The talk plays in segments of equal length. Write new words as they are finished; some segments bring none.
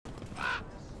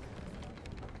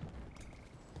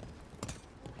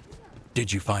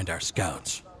Did you find our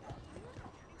scouts?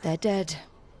 They're dead.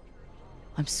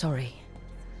 I'm sorry.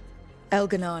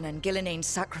 Elganon and Gillenane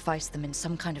sacrificed them in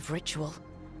some kind of ritual.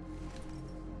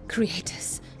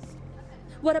 Creators.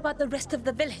 What about the rest of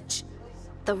the village?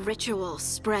 The ritual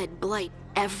spread blight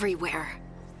everywhere.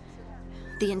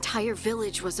 The entire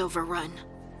village was overrun.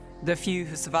 The few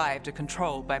who survived are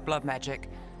controlled by blood magic.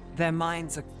 Their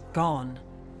minds are gone.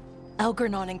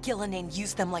 Elgarnon and Gillenane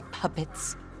used them like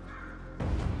puppets.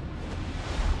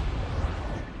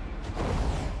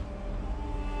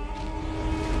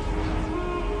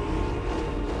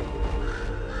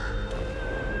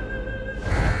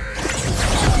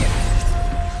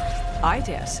 I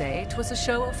dare say it was a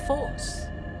show of force.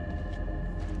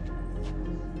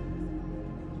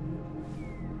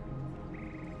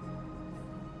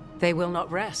 They will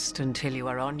not rest until you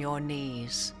are on your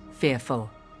knees,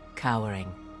 fearful,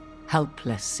 cowering,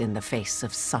 helpless in the face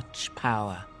of such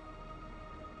power.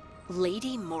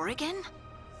 Lady Morrigan?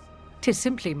 'Tis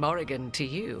simply Morrigan to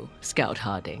you, Scout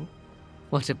Harding.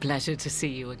 What a pleasure to see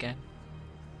you again.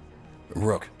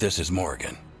 Rook, this is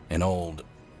Morrigan, an old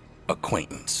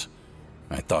acquaintance.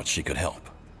 I thought she could help.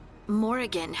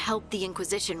 Morrigan helped the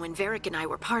Inquisition when Varric and I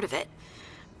were part of it.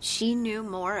 She knew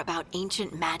more about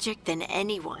ancient magic than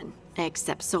anyone,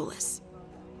 except Solas.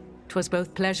 'Twas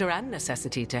both pleasure and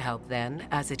necessity to help then,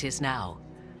 as it is now.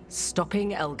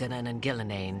 Stopping Elganon and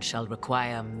Gillenane shall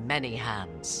require many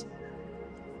hands.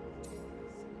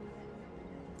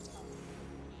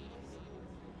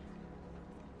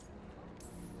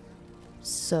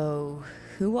 So,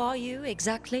 who are you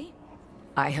exactly?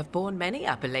 I have borne many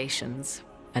appellations.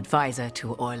 Advisor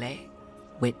to Orlais,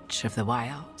 Witch of the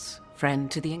Wilds,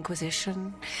 friend to the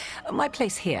Inquisition. My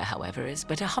place here, however, is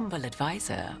but a humble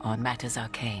advisor on matters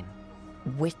arcane.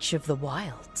 Witch of the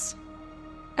Wilds?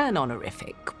 An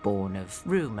honorific born of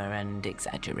rumor and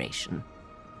exaggeration.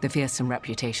 The fearsome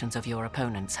reputations of your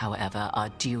opponents, however, are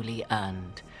duly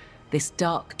earned. This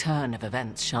dark turn of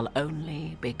events shall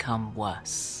only become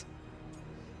worse.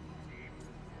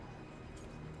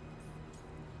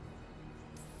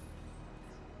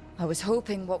 I was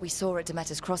hoping what we saw at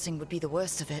Demeter's Crossing would be the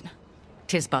worst of it.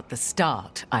 'Tis but the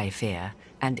start, I fear,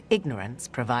 and ignorance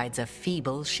provides a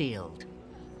feeble shield.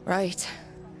 Right.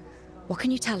 What can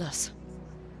you tell us?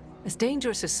 As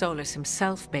dangerous as Solas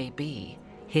himself may be,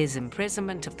 his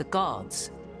imprisonment of the gods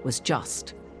was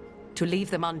just. To leave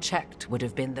them unchecked would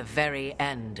have been the very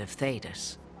end of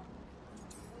Thedas.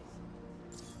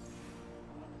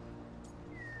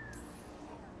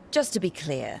 Just to be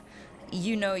clear,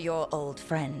 you know your old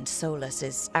friend Solas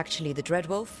is actually the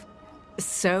Dreadwolf?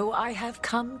 So I have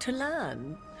come to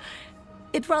learn.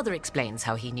 It rather explains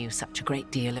how he knew such a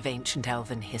great deal of ancient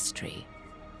elven history,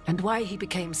 and why he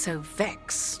became so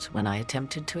vexed when I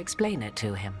attempted to explain it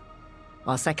to him.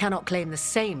 Whilst I cannot claim the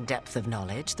same depth of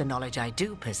knowledge, the knowledge I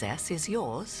do possess is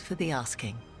yours for the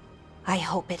asking. I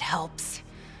hope it helps.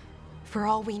 For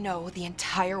all we know, the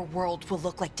entire world will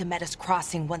look like Demeter's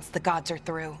Crossing once the gods are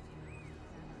through.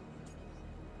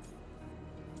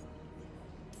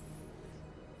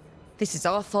 This is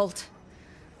our fault.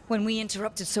 When we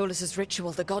interrupted Solas's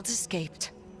ritual, the gods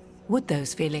escaped. Would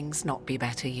those feelings not be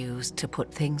better used to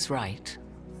put things right?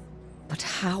 But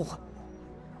how?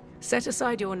 Set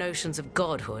aside your notions of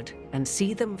godhood and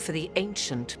see them for the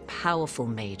ancient, powerful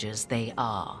mages they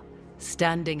are.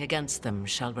 Standing against them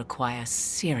shall require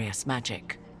serious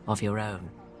magic of your own.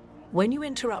 When you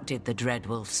interrupted the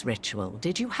Dreadwolf's ritual,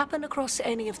 did you happen across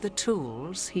any of the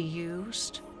tools he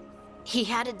used? He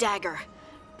had a dagger,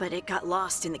 but it got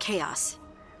lost in the chaos.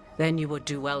 Then you would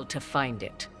do well to find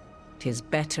it. 'Tis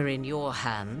better in your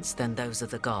hands than those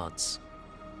of the gods.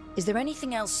 Is there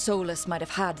anything else Solas might have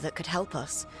had that could help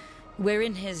us? We're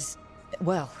in his...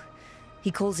 well, he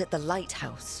calls it the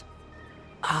Lighthouse.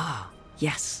 Ah,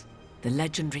 yes. The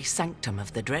legendary sanctum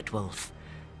of the Dreadwolf.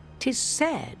 'Tis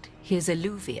said his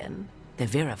Eluvian, the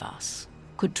Viravas,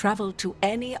 could travel to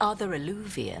any other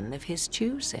Eluvian of his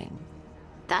choosing.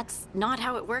 That's not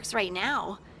how it works right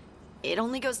now. It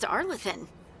only goes to Arlathan.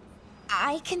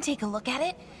 I can take a look at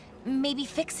it. Maybe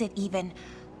fix it, even.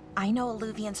 I know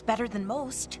Eluvians better than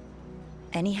most.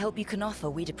 Any help you can offer,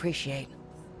 we'd appreciate.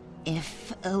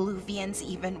 If Eluvians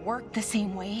even work the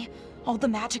same way, all the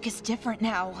magic is different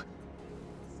now.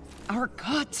 Our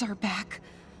gods are back.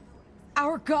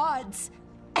 Our gods!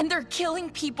 And they're killing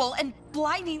people and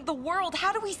blinding the world.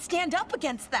 How do we stand up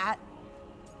against that?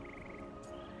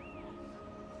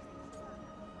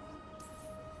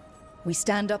 We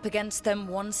stand up against them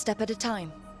one step at a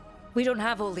time. We don't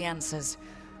have all the answers,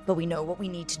 but we know what we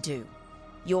need to do.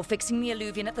 You're fixing the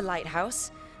Eluvian at the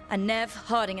lighthouse, and Nev,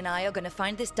 Harding and I are going to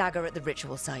find this dagger at the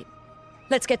ritual site.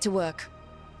 Let's get to work.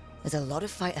 There's a lot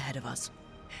of fight ahead of us.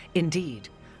 Indeed.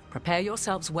 Prepare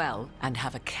yourselves well and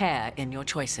have a care in your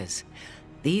choices.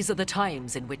 These are the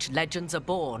times in which legends are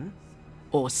born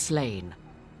or slain.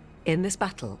 In this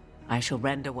battle, I shall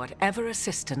render whatever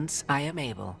assistance I am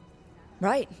able.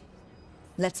 Right.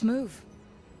 Let's move.